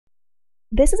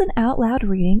This is an out loud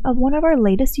reading of one of our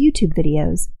latest YouTube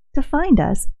videos. To find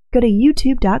us, go to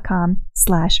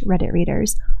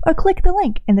youtube.com/redditreaders or click the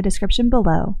link in the description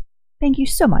below. Thank you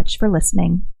so much for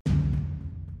listening.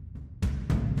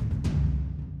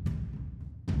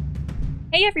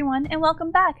 Hey everyone, and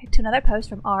welcome back to another post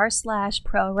from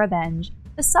r/ProRevenge,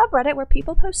 the subreddit where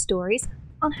people post stories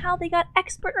on how they got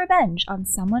expert revenge on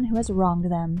someone who has wronged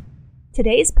them.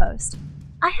 Today's post: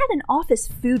 I had an office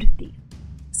food thief,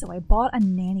 so I bought a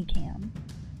nanny cam.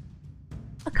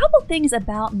 A couple things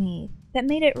about me that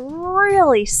made it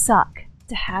really suck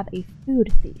to have a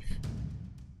food thief.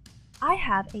 I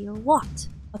have a lot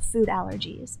of food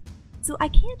allergies, so I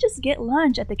can't just get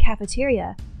lunch at the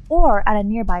cafeteria or at a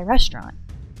nearby restaurant.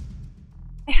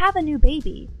 I have a new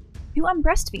baby who I'm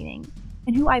breastfeeding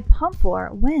and who I pump for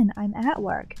when I'm at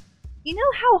work. You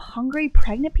know how hungry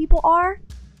pregnant people are?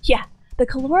 Yeah, the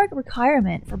caloric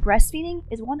requirement for breastfeeding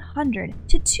is 100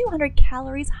 to 200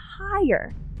 calories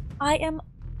higher. I am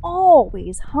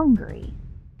always hungry.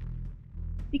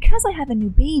 Because I have a new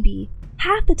baby,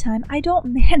 half the time I don't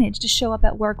manage to show up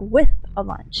at work with a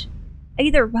lunch. I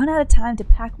either run out of time to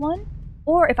pack one,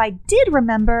 or if I did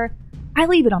remember, I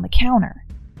leave it on the counter.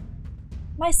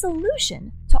 My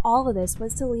solution to all of this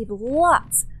was to leave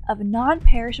lots of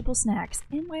non-perishable snacks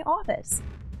in my office.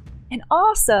 And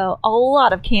also a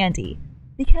lot of candy,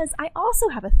 because I also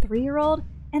have a 3-year-old,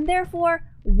 and therefore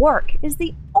work is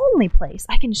the only place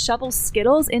I can shovel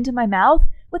Skittles into my mouth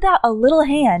without a little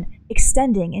hand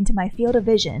extending into my field of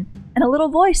vision and a little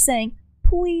voice saying,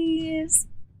 "Please."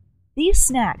 These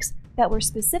snacks that were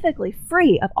specifically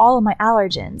free of all of my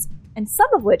allergens, and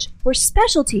some of which were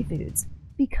specialty foods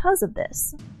because of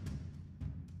this.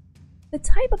 The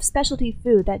type of specialty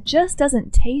food that just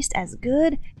doesn't taste as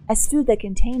good as food that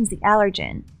contains the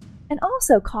allergen, and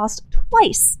also cost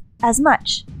twice as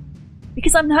much.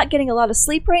 Because I'm not getting a lot of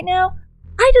sleep right now,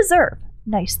 I deserve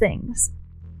nice things.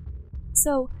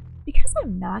 So, because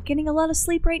I'm not getting a lot of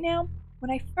sleep right now,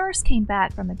 when I first came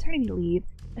back from maternity leave,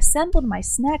 assembled my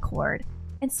snack hoard,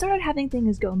 and started having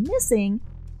things go missing,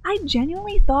 I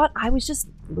genuinely thought I was just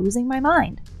losing my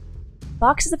mind.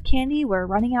 Boxes of candy were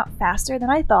running out faster than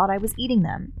I thought I was eating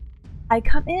them. I'd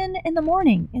come in the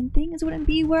morning and things wouldn't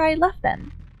be where I left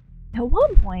them. At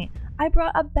one point, I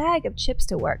brought a bag of chips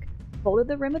to work, folded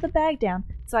the rim of the bag down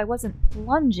so I wasn't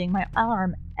plunging my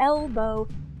arm elbow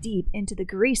deep into the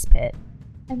grease pit,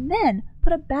 and then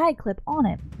put a bag clip on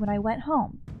it when I went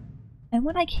home. And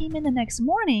when I came in the next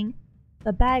morning,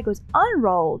 the bag was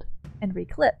unrolled and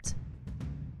reclipped.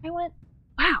 I went,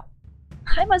 wow,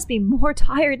 I must be more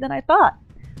tired than I thought.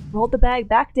 Rolled the bag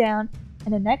back down,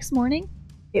 and the next morning,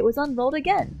 it was unrolled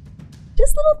again.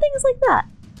 Just little things like that,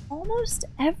 almost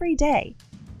every day,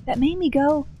 that made me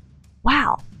go,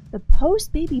 wow, the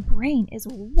post-baby brain is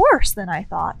worse than I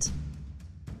thought.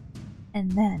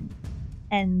 And then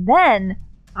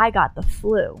I got the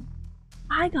flu.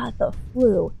 And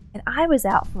I was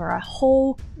out for a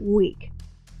whole week.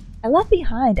 I left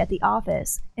behind at the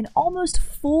office an almost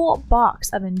full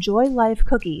box of Enjoy Life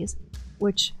cookies,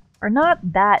 which are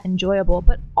not that enjoyable,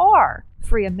 but are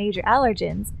free of major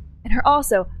allergens, and are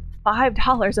also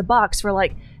 $5 a box for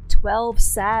like 12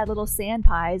 sad little sand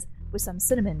pies with some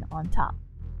cinnamon on top.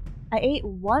 I ate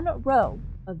one row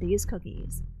of these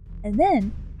cookies, and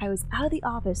then I was out of the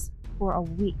office for a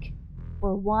week.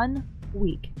 For 1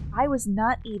 week, I was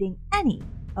not eating any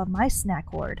of my snack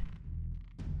hoard.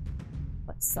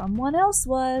 But someone else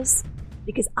was,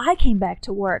 because I came back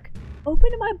to work,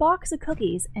 opened my box of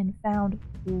cookies, and found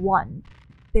one.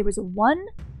 There was one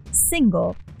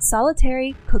single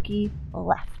solitary cookie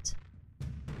left.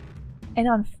 And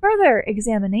on further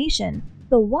examination,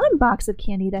 the one box of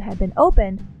candy that had been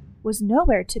opened was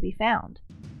nowhere to be found.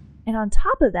 And on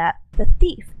top of that, the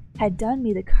thief had done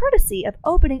me the courtesy of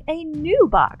opening a new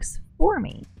box for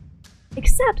me.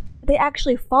 Except they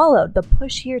actually followed the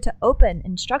push here to open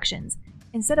instructions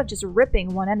instead of just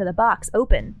ripping one end of the box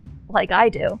open, like I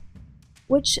do.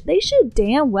 Which they should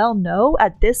damn well know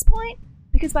at this point,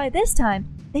 because by this time,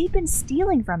 they've been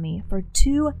stealing from me for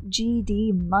 2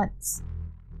 GD months.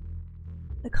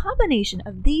 The combination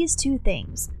of these two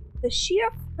things, the sheer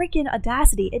freaking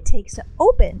audacity it takes to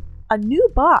open a new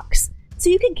box so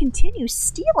you can continue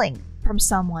stealing from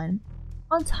someone,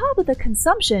 on top of the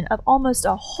consumption of almost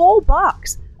a whole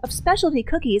box of specialty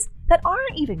cookies that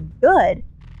aren't even good,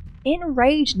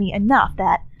 enraged me enough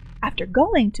that, after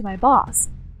going to my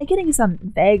boss and getting some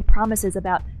vague promises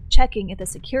about checking if the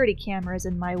security cameras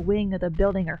in my wing of the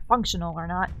building are functional or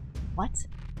not,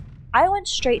 I went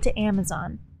straight to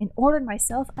Amazon and ordered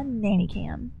myself a nanny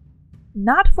cam.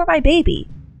 Not for my baby,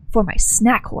 for my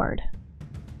snack hoard.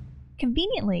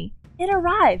 Conveniently, It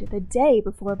arrived the day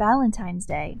before Valentine's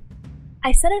Day.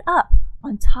 I set it up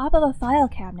on top of a file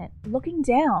cabinet looking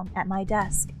down at my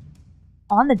desk.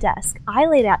 On the desk, I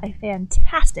laid out a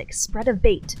fantastic spread of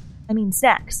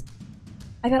snacks.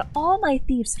 I got all my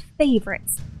thieves'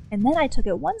 favorites, and then I took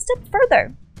it one step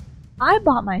further. I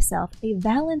bought myself a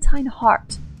Valentine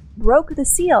heart, broke the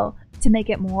seal to make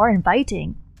it more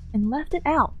inviting, and left it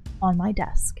out on my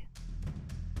desk.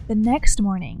 The next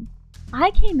morning,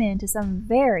 I came into some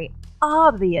very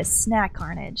obvious snack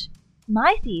carnage.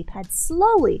 My thief had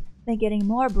slowly been getting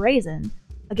more brazen.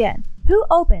 Again, who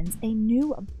opens a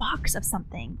new box of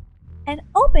something and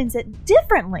opens it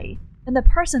differently than the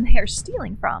person they are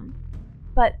stealing from?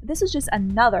 But this is just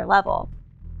another level.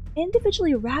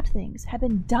 Individually wrapped things have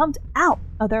been dumped out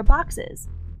of their boxes.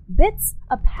 Bits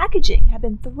of packaging have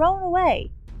been thrown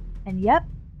away. And yep,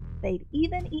 they'd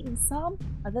even eaten some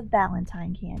of the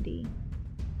Valentine candy.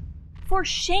 For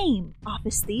shame,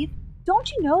 office thief!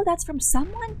 Don't you know that's from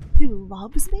someone who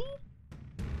loves me?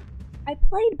 I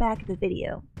played back the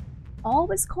video. All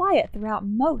was quiet throughout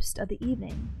most of the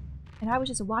evening, and I was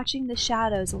just watching the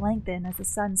shadows lengthen as the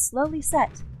sun slowly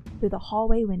set through the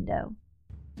hallway window.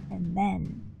 And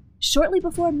then, shortly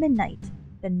before midnight,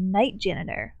 the night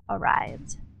janitor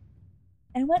arrived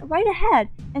and went right ahead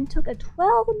and took a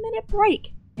 12-minute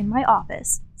break in my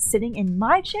office, sitting in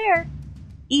my chair,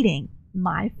 eating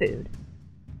my food.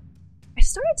 I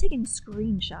started taking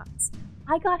screenshots.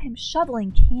 I got him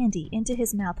shoveling candy into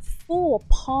his mouth full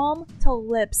palm to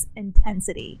lips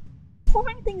intensity,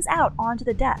 pouring things out onto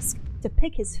the desk to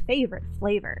pick his favorite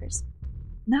flavors,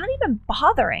 not even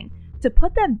bothering to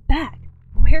put them back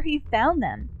where he found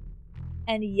them.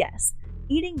 And yes,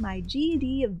 eating my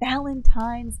GD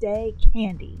Valentine's Day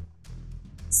candy.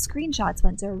 Screenshots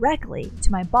went directly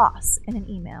to my boss in an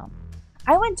email.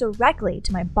 I went directly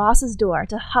to my boss's door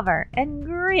to hover and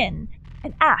grin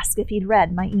and ask if he'd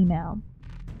read my email.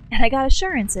 And I got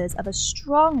assurances of a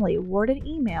strongly worded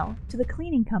email to the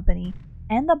cleaning company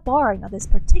and the barring of this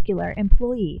particular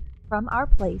employee from our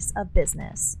place of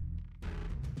business.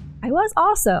 I was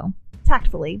also,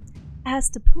 tactfully,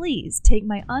 asked to please take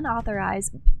my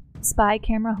unauthorized spy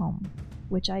camera home,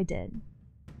 which I did.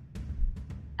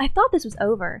 I thought this was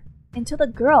over until the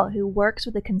girl who works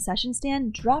with the concession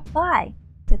stand dropped by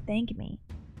to thank me.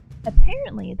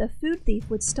 Apparently, the food thief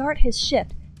would start his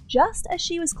shift just as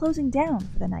she was closing down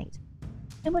for the night,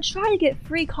 and would try to get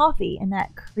free coffee in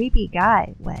that creepy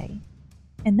guy way.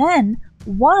 And then,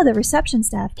 one of the reception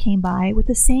staff came by with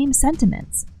the same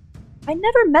sentiments. I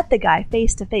never met the guy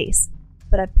face to face,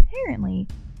 but apparently,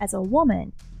 as a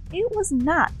woman, it was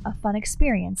not a fun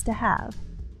experience to have.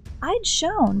 I'd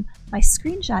shown my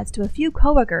screenshots to a few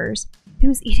coworkers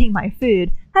whose eating my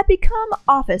food had become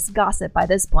office gossip by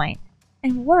this point,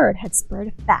 and word had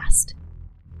spread fast.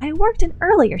 I worked an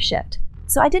earlier shift,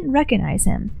 so I didn't recognize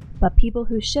him, but people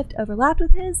whose shift overlapped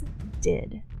with his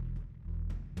did.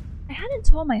 I hadn't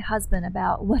told my husband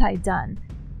about what I'd done,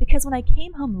 because when I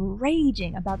came home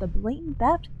raging about the blatant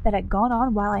theft that had gone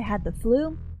on while I had the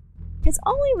flu, his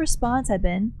only response had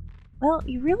been, "Well,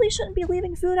 you really shouldn't be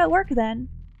leaving food at work then."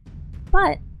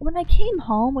 But when I came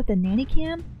home with the nanny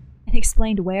cam and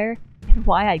explained where and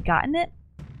why I'd gotten it,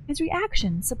 his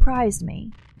reaction surprised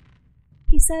me.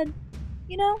 He said,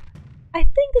 "You know, I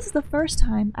think this is the first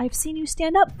time I've seen you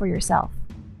stand up for yourself.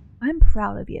 I'm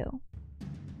proud of you."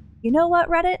 You know what,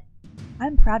 Reddit?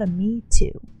 I'm proud of me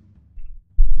too.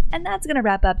 And that's going to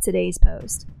wrap up today's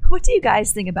post. What do you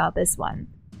guys think about this one?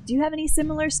 Do you have any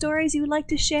similar stories you would like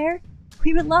to share?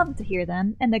 We would love to hear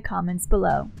them in the comments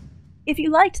below. If you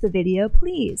liked the video,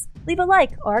 please leave a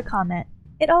like or a comment.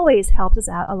 It always helps us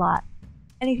out a lot.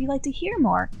 And if you'd like to hear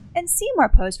more and see more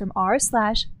posts from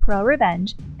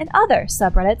r/ProRevenge and other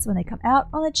subreddits when they come out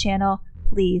on the channel,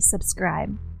 please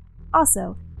subscribe.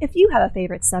 Also, if you have a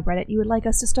favorite subreddit you would like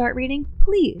us to start reading,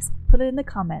 please put it in the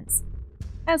comments.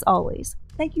 As always,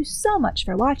 thank you so much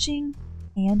for watching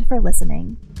and for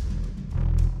listening.